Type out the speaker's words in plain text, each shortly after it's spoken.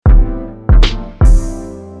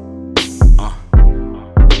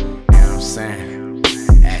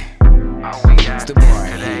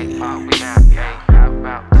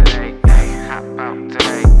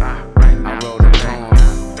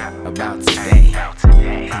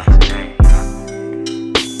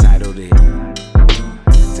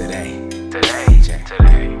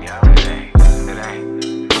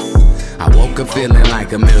up feeling like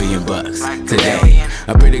 $1,000,000 today.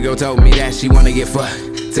 A pretty girl told me that she wanna get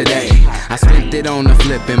fucked today. I spent it on the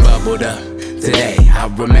flip and bubbled up today. I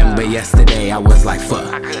remember yesterday I was like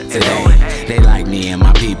fuck today. They like me and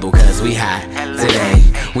my people cause we hot today.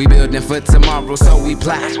 We building for tomorrow so we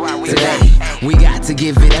plot today. We got to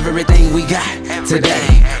give it everything we got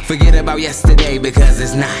today. Forget about yesterday because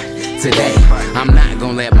it's not today. I'm not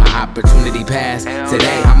gonna let my opportunity pass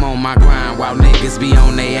today. I'm on my grind while niggas be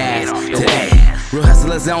on their ass today. Real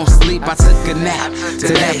hustlers don't sleep, I took a nap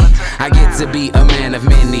today. I get to be a man of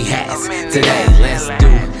many hats today. Let's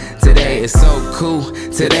do today, it's so cool.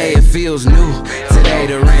 Today it feels new. Today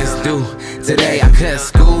the rent's due. Today I cut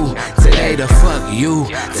school. Today the fuck you.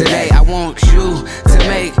 Today I want you to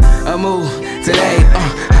make a move. Today,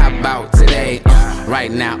 how about today?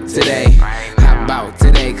 Right now, today. How about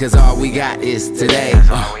today? Cause all we got is today.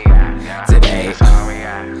 Today,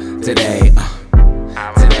 today,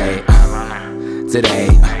 today, today.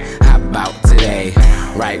 How about today?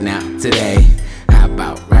 Right now, today. How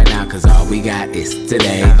about right now? Cause all we got is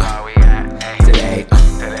today. Today,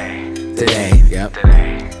 today, yep.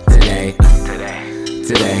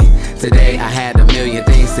 Today, today I had a million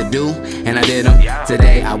things to do, and I did them.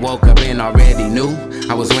 Today I woke up and already knew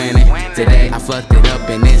I was winning. Today I fucked it up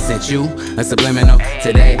and it sent you a subliminal.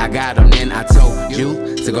 Today I got them, then I told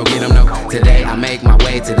you to go get them. No, today I make my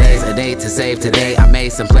way. Today's a day to save. Today I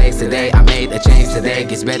made some plays. Today I made a change. Today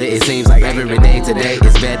gets better, it seems like every day. Today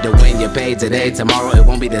is better when you're paid. Today, tomorrow it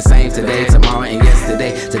won't be the same. Today, tomorrow and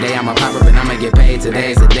yesterday. Today I'ma pop up and I'ma get paid.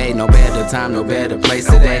 Today's the day, no better time, no better place.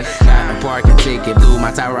 Today got a parking ticket, blew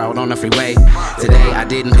my tire out on the freeway. Today I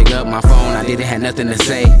didn't pick up my phone, I didn't have nothing to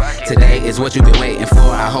say. Today is what you've been waiting for,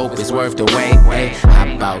 I hope it's worth the wait. Hey,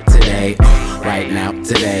 how about today? Right now,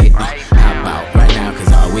 today. How about right now?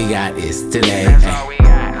 Cause all we got is today.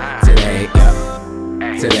 Today, yep.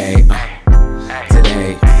 Today,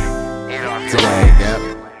 today, today,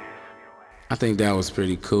 yep. I think that was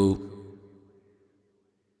pretty cool.